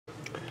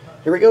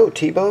Here we go,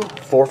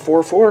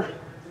 Tebow444.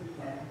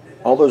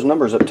 All those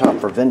numbers up top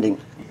for vending.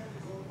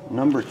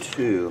 Number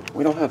 2.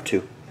 We don't have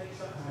 2.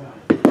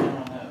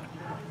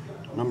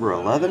 Number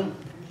 11.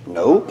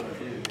 Nope.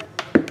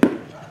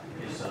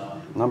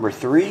 Number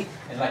 3.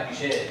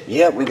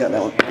 Yeah, we got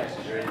that one.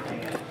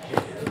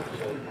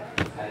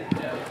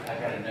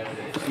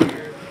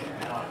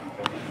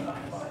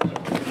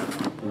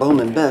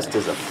 Bowman Best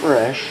is a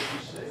fresh.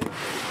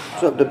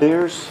 What's up, the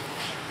Bears?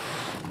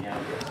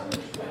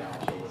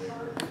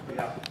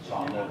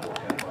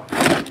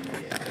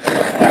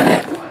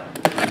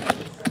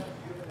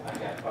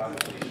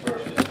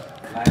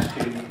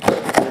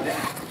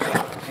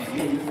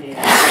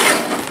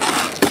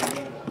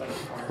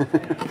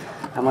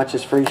 How much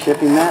is free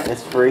shipping, Matt?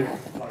 It's free.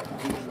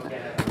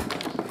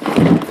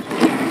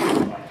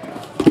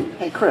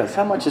 Hey, Chris,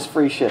 how much is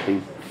free shipping?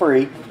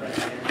 Free.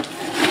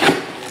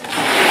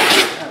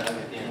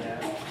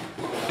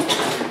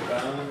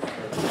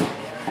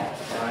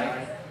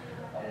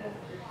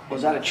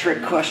 Was that a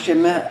trick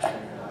question, Matt?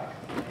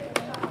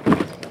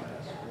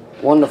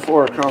 1 to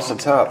 4 across the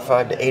top,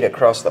 5 to 8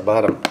 across the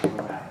bottom.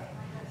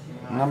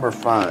 Number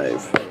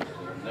 5.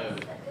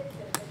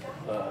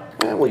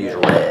 We'll use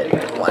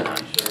red. Why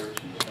not?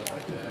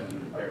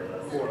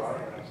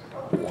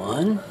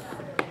 1,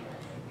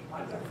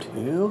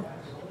 2,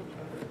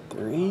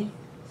 3,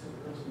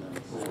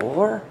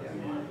 4,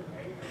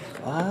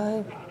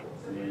 5,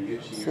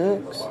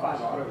 6,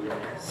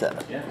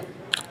 7.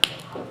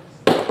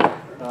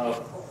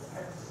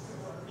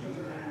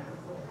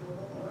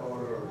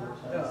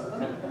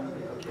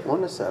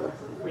 1 to 7.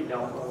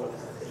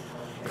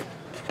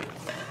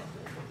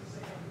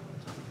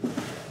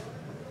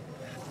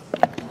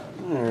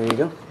 There you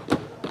go.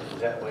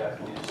 That way I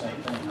can do the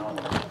same thing.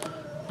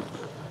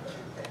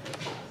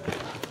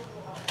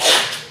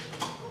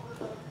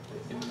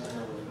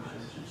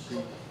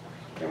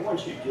 And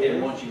once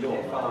you do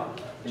it,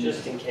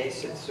 just in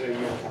case it's so you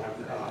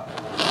kind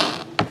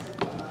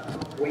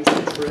of waste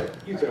a trip,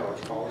 you could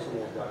always call us and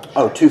we'll go.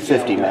 Oh,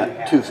 250,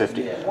 Matt.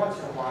 250. Once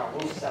in a while,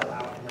 we'll sell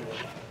out and then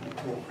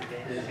we'll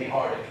forget. It'd be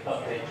hard to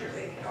update your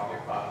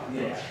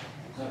yeah.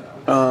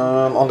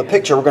 On the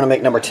picture, we're going to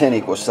make number 10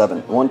 equals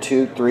 7. 1,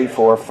 2, 3,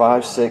 4,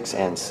 5, 6,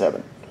 and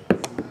 7.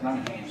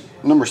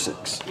 Number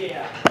 6.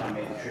 Yeah.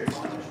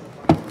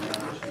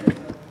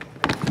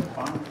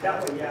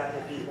 That way, yeah,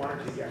 if you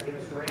wanted to, yeah, give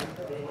us a ring.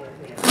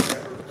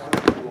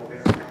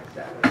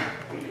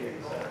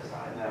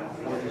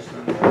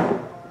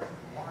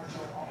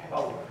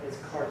 Oh, it's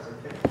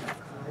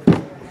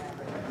CardsInfinity.com.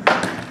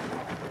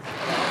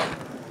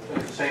 So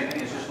it's the same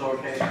thing, it's just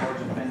lowercase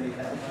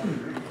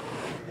CardsInfinity.com.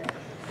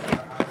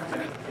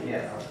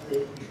 Yeah.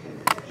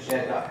 Just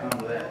add .com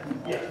to that.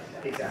 Yeah,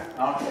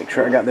 exactly. Make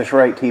sure I got this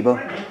right, Tebow.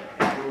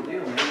 Cool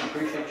deal, man. I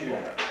appreciate your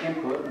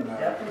input. And,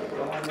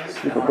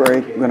 Super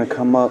break. We're going to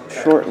come up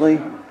shortly.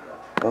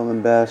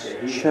 Bowman Best,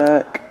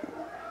 check.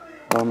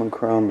 Bowman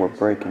Chrome, we're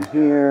breaking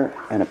here.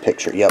 And a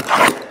picture, yep.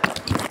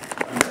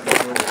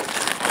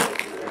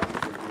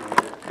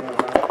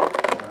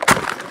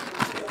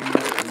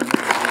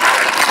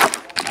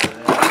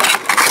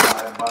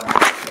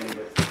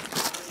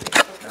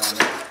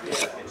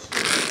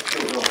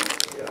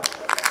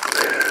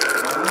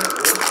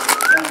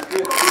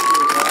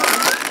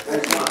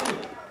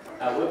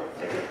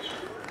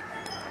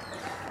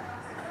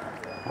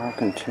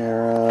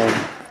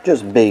 Alcantara,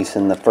 just base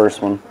in the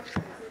first one,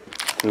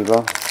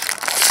 Tebow.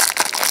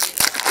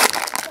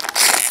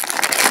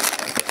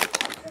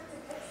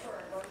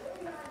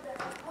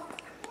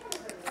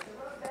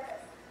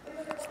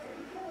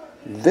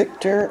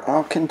 Victor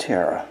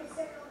Alcantara,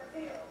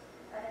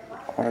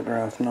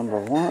 autograph number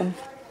 1.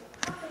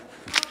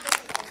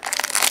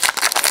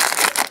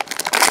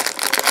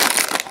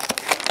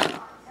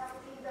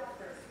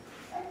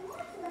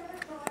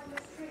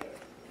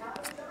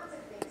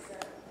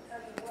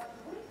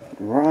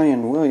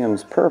 Ryan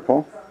Williams,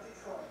 purple.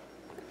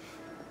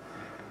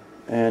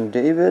 And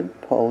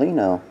David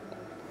Paulino.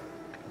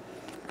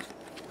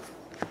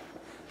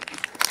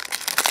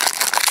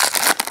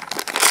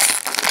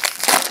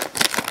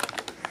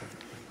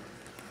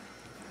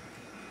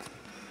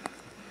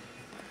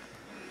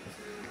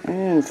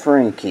 And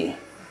Frankie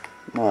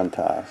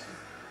Montas.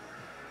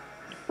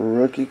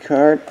 Rookie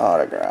card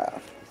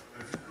autograph.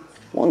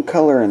 1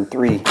 color and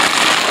 3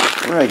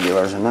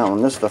 regulars in that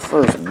one. This is the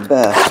first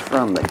best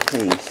from the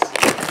case.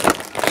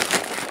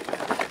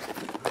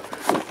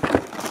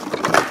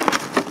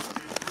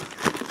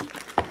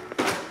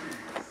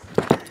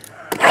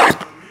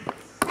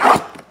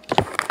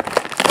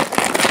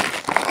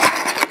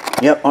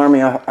 Yep,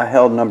 Army, I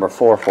held number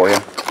 4 for you.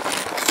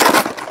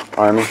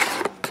 Army.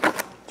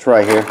 It's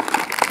right here.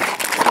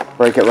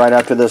 Break it right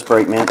after this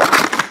break, man.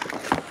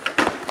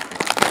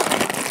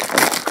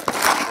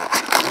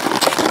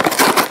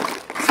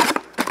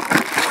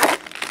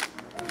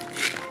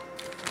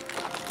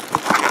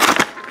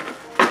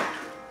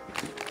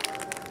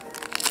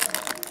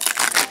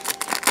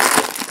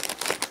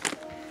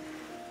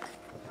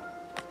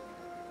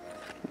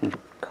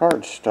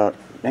 Card stock.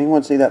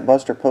 Anyone see that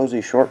Buster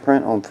Posey short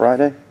print on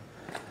Friday?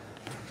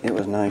 It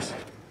was nice.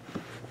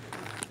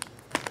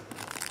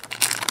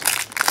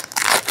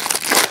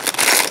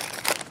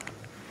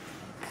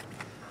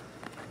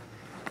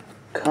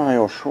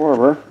 Kyle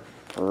Schwarber,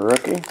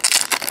 rookie.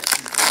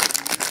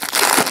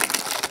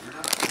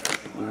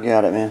 You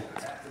got it, man.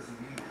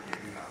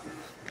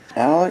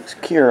 Alex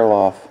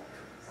Kirilloff.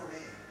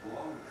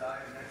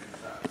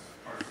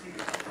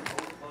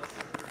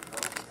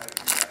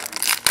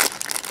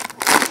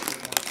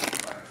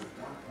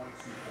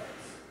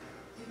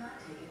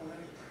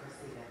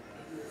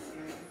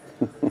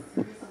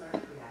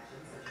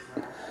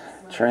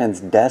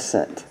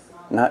 Transdescent,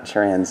 not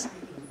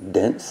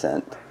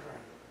transdescent,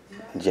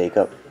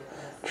 Jacob.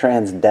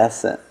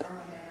 Transdescent.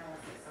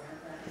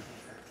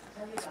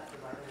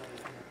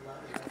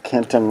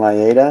 Kenton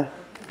Maeda.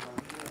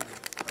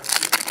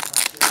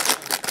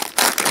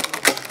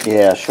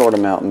 Yeah, short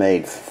amount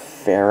made.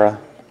 Farah.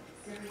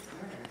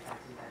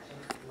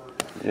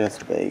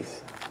 Just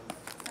base.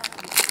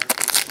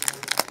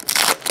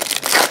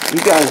 You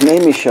guys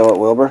made me show it,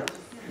 Wilbur,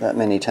 that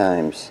many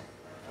times.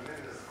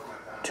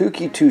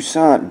 Tukey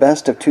Toussaint,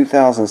 best of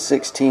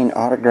 2016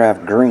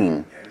 autograph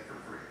green.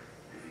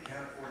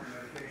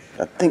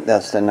 I think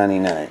that's the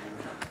 99.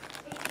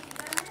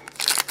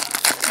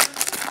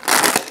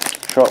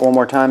 Show it one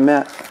more time,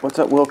 Matt. What's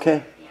up, Will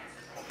K?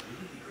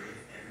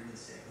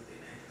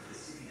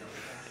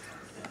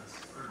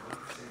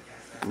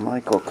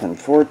 Michael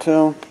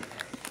Conforto.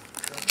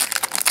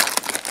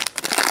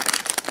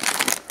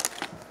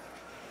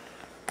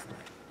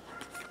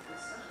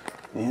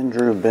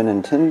 Andrew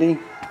Benintendi.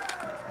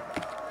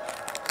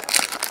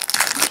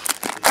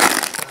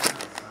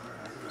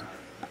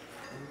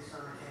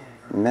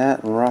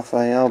 Matt and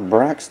Raphael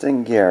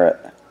Braxton Garrett.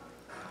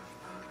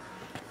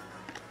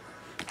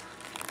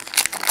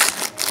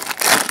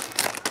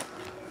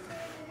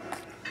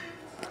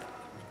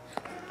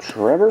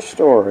 Trevor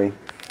Story.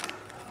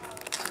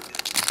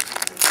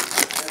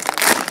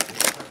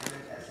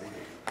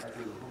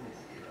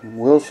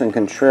 Wilson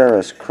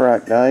Contreras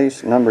cracked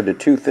ice, numbered to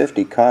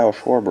 250, Kyle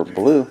Schwarber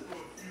blue.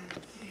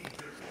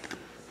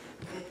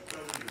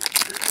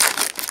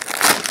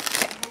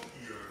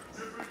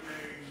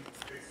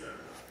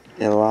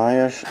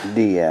 Elias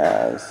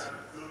Diaz.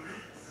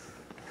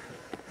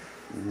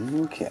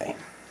 Okay.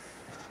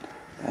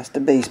 That's the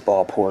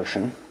baseball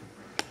portion.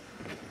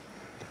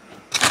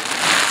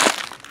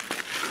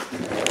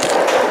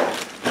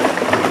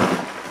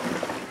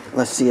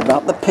 Let's see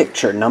about the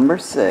picture, number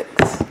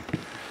 6.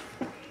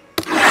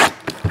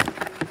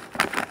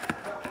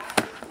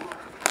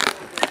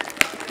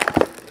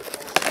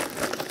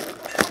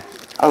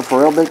 Oh,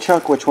 for real, Big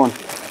Chuck? Which one?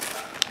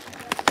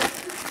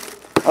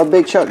 Oh,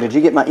 Big Chuck, did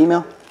you get my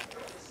email?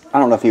 I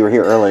don't know if you were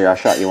here earlier. I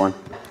shot you one.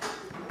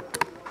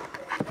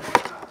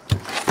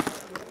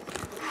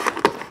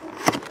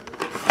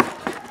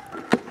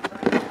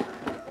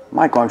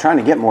 Michael, I'm trying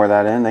to get more of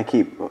that in. They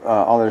keep,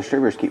 all the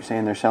distributors keep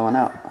saying they're selling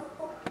out.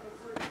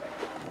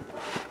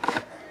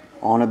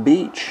 On a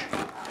beach.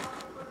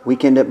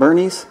 Weekend at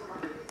Bernie's.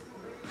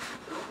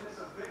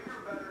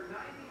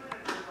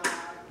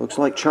 Looks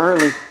like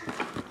Charlie.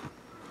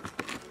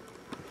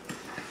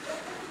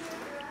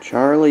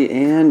 Charlie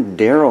and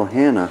Daryl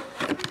Hannah.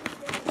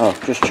 Oh,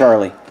 just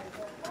Charlie.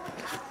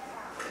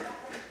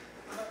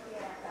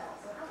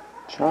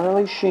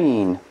 Charlie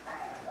Sheen.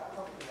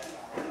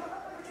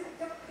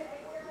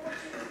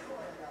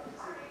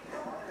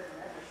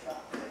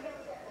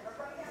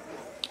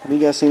 Have you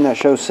guys seen that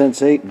show,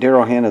 Sense8?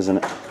 Daryl Hannah's in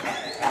it.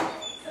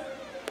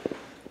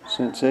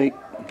 Sense8.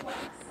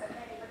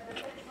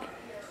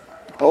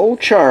 Oh,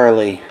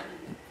 Charlie.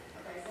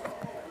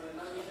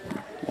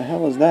 The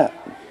hell is that?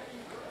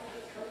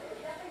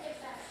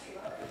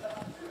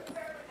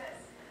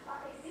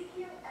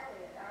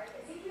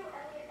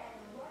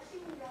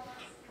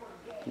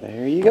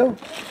 There you go.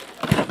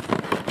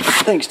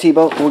 Thanks,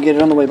 Tebow. We'll get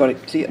it on the way, buddy.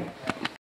 See ya.